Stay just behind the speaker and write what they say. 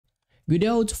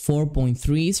Godot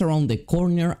 4.3 is around the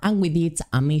corner, and with it,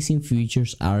 amazing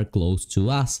features are close to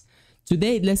us.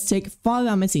 Today, let's check 5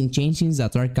 amazing changes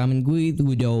that are coming with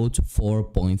Godot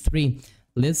 4.3.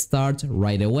 Let's start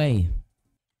right away.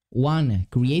 1.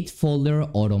 Create folder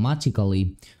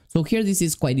automatically. So here this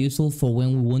is quite useful for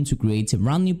when we want to create a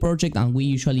brand new project and we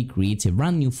usually create a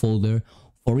brand new folder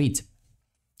for it.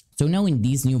 So now in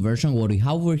this new version, what we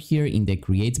have over here in the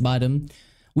create button,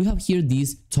 we have here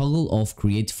this toggle of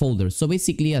create folder. So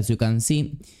basically, as you can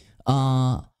see,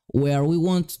 where we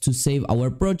want to save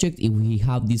our project, if we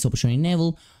have this option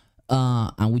enabled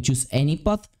and we choose any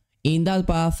path, in that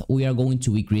path we are going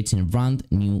to be creating a brand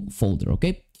new folder.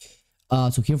 Okay,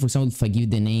 so here, for example, if I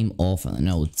give the name of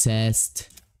test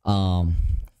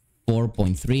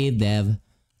 4.3 dev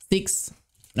 6,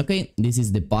 okay, this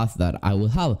is the path that I will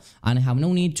have, and I have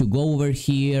no need to go over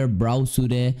here, browse to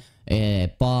the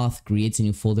path, create a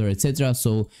new folder, etc.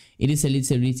 So it is a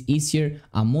little bit easier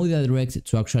and more direct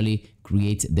to actually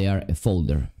create there a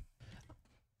folder.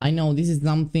 I know this is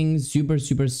something super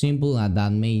simple and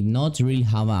that may not really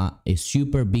have a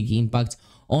super big impact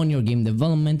on your game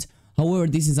development. However,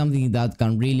 this is something that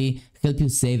can really help you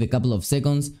save a couple of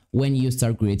seconds when you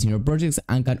start creating your projects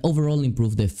and can overall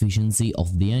improve the efficiency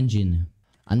of the engine.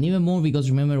 And even more, because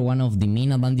remember, one of the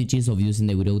main advantages of using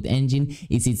the Godot engine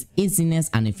is its easiness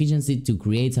and efficiency to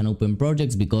create and open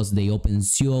projects, because they open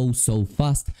so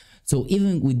fast. So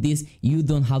even with this, you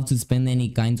don't have to spend any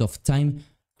kind of time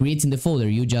creating the folder.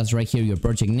 You just write here your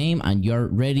project name and you're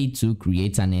ready to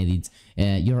create and edit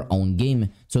your own game.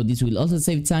 So this will also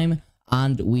save time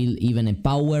and will even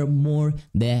empower more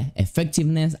the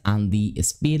effectiveness and the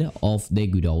speed of the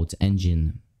Godot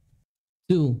engine.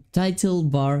 2. Title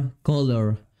bar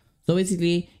color. So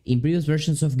basically, in previous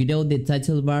versions of Godot, the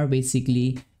title bar,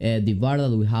 basically the bar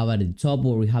that we have at the top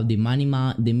where we have the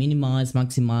minimize,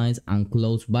 maximize and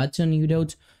close button in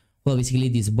Godot, well, basically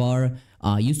this bar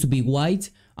used to be white,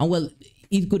 and well,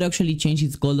 it could actually change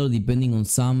its color depending on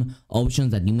some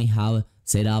options that you may have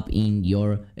set up in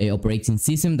your operating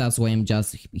system. That's why I'm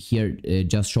just here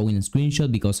just showing a screenshot,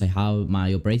 because I have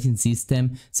my operating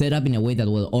system set up in a way that,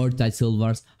 well, all title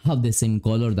bars have the same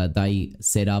color that I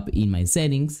set up in my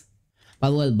settings.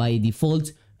 But well, by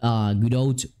default,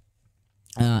 Godot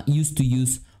used to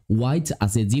use white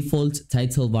as a default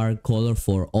title bar color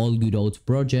for all Godot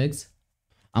projects.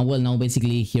 And well, now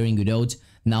basically here in Godot,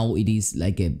 now it is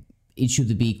like it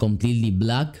should be completely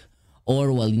black,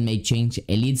 or well, it may change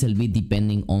a little bit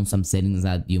depending on some settings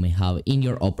that you may have in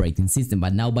your operating system.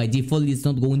 But now by default, it's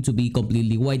not going to be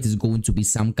completely white, it's going to be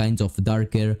some kind of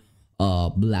darker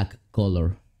black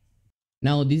color.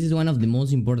 Now this is one of the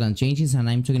most important changes, and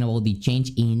I'm talking about the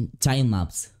change in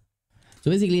timemaps.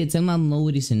 So basically, the tilemap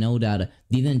node is a node that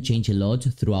didn't change a lot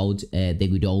throughout the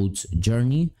Godot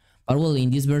journey. But well, in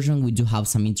this version we do have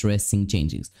some interesting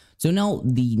changes. So now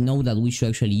the node that we should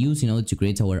actually use in order to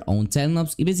create our own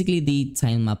tilemaps is basically the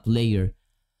tilemap layer.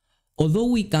 Although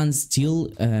we can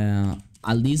still,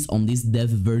 at least on this dev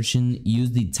version,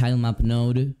 use the tilemap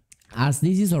node, as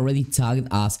this is already tagged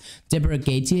as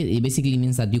deprecated, it basically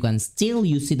means that you can still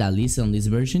use it, at least on this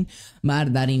version,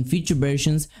 but that in future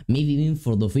versions, maybe even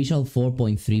for the official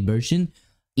 4.3 version,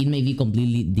 it may be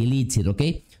completely deleted,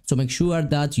 okay? So make sure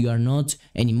that you are not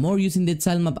anymore using the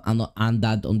tilemap, and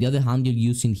that on the other hand you're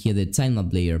using here the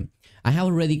tilemap layer. I have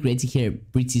already created here a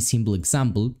pretty simple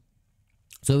example.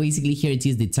 So basically here it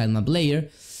is the tilemap layer,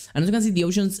 and as you can see, the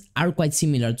options are quite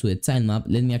similar to the tilemap.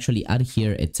 Let me actually add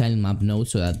here a tilemap node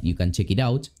so that you can check it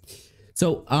out.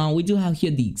 So we do have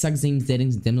here the exact same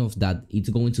settings in terms of that it's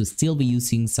going to still be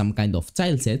using some kind of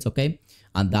tile set, okay?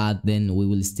 And that then we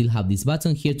will still have this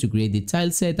button here to create the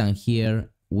tile set, and here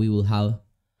we will have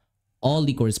all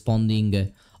the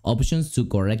corresponding options to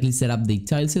correctly set up the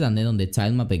tile set, and then on the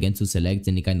tile map again to select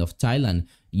any kind of tile and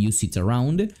use it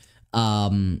around.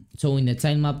 So in the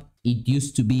tile map it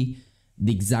used to be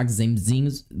the exact same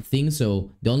thing, so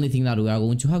the only thing that we are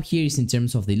going to have here is in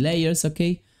terms of the layers,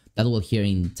 okay? That will here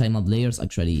in tilemap layers,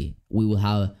 actually we will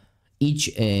have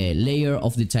each layer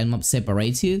of the tilemap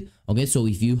separated, okay? So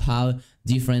if you have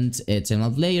different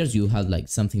tilemap layers, you have like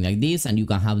something like this, and you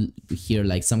can have here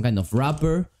like some kind of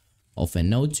wrapper of a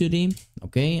node to them,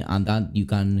 okay? And that you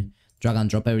can drag and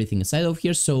drop everything inside of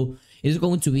here, so it's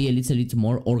going to be a little bit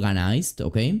more organized,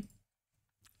 okay?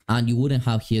 And you wouldn't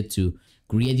have here to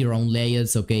create your own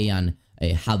layers, okay? And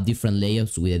have different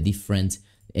layers with the different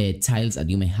tiles that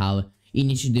you may have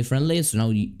in each different layer. So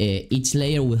now each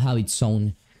layer will have its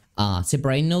own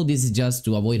separate node. This is just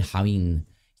to avoid having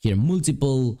here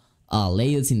multiple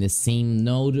layers in the same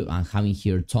node and having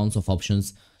here tons of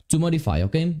options to modify,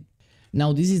 okay?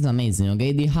 Now this is amazing,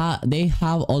 okay? They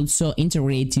have also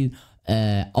integrated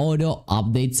auto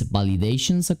updates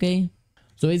validations. Okay,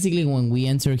 so basically when we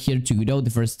enter here to Godot the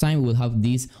first time, we'll have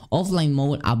this offline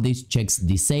mode updates checks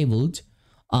disabled.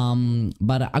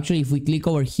 But actually if we click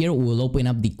over here, we will open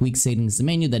up the quick settings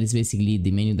menu. That is basically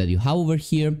the menu that you have over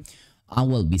here.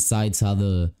 And well, besides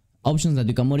other options that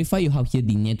you can modify, you have here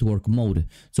the network mode.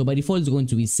 So by default it's going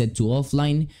to be set to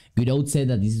offline. Godot said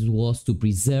that this was to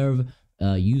preserve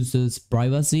users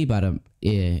privacy, but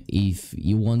if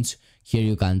you want, here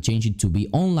you can change it to be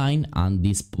online, and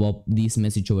this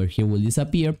message over here will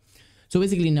disappear. So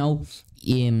basically now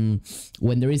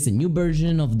when there is a new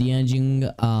version of the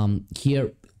engine,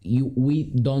 here we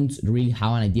don't really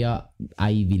have an idea,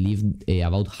 I believe,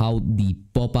 about how the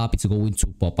pop-up is going to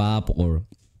pop up, or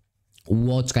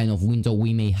what kind of window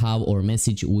we may have or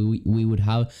message we would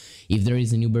have if there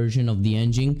is a new version of the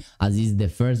engine, as is the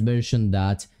first version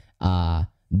that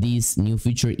this new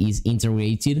feature is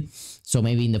integrated. So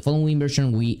maybe in the following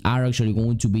version we are actually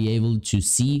going to be able to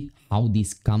see how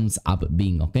this comes up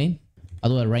being. Okay,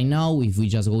 but well, right now if we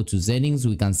just go to settings,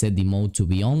 we can set the mode to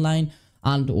be online.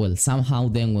 And well, somehow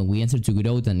then when we enter to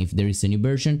Godot, and if there is a new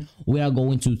version, we are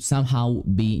going to somehow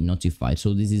be notified.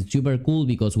 So this is super cool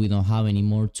because we don't have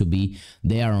anymore to be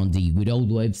there on the Godot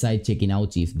website checking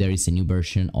out if there is a new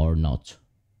version or not.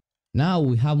 Now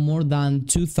we have more than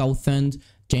 2000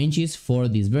 changes for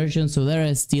this version, so there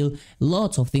are still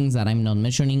lots of things that I'm not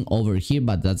mentioning over here,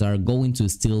 but that are going to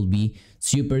still be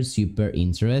super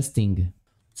interesting.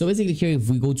 So basically here, if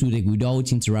we go to the Godot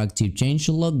interactive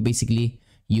changelog, basically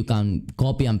you can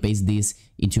copy and paste this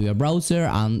into your browser,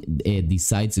 and the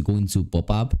site's going to pop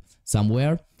up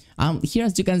somewhere. Here,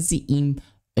 as you can see, in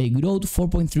Godot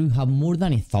 4.3 we have more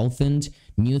than 1,000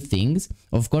 new things.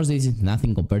 Of course, this is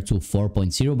nothing compared to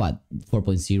 4.0, but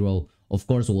 4.0 of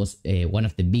course was one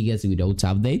of the biggest Godot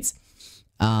updates.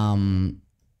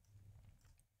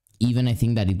 Even I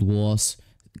think that it was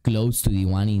close to the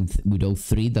one in Godot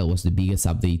 3 that was the biggest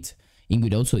update in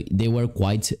Godot. So they were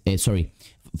quite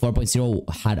 4.0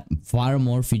 had far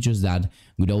more features than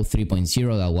Godot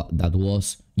 3.0 that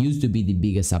was used to be the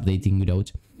biggest update in Godot.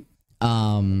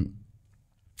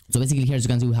 So basically here, as you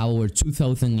can see, we have over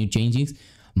 2,000 new changes,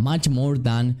 much more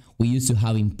than we used to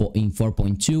have in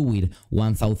 4.2 with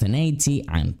 1,080,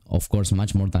 and of course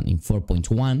much more than in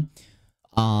 4.1,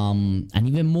 and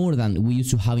even more than we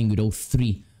used to have in Godot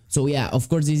 3. So yeah, of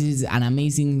course this is an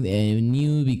amazing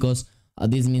news, because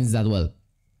this means that, well,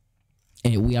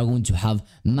 we are going to have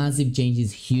massive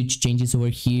changes, huge changes over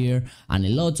here, and a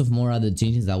lot of more other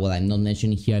changes that, well, I'm not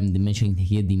mentioning here. I'm mentioning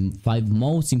here the 5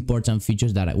 most important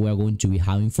features that we are going to be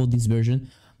having for this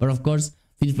version. But of course,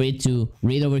 feel free to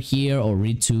read over here or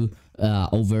read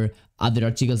over other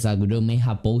articles that Godot may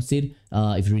have posted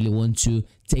if you really want to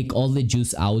take all the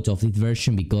juice out of this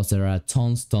version, because there are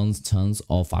tons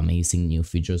of amazing new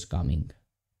features coming.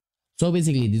 So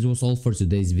basically this was all for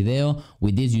today's video.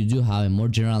 With this you do have a more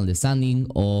general understanding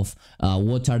of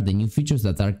what are the new features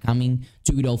that are coming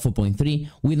to Godot 4.3.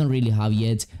 We don't really have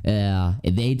yet a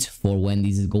date for when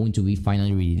this is going to be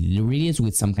finally released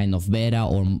with some kind of beta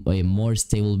or a more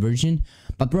stable version,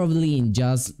 but probably in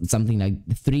just something like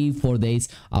 3-4 days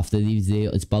after this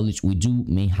video is published, we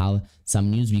may have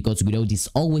some news, because Godot is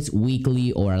always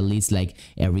weekly, or at least like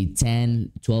every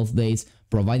 10-12 days,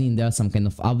 providing there some kind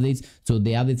of updates. So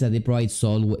the updates that they provide,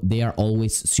 so they are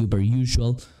always super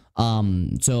usual.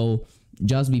 So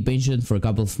just be patient for a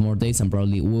couple of more days, and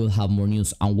probably we'll have more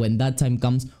news. And when that time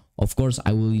comes, of course,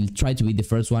 I will try to be the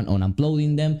first one on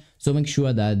uploading them. So make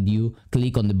sure that you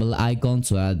click on the bell icon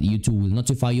so that YouTube will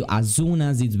notify you as soon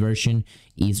as its version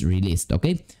is released.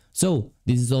 Okay, so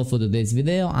this is all for today's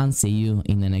video, and see you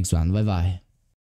in the next one. Bye bye.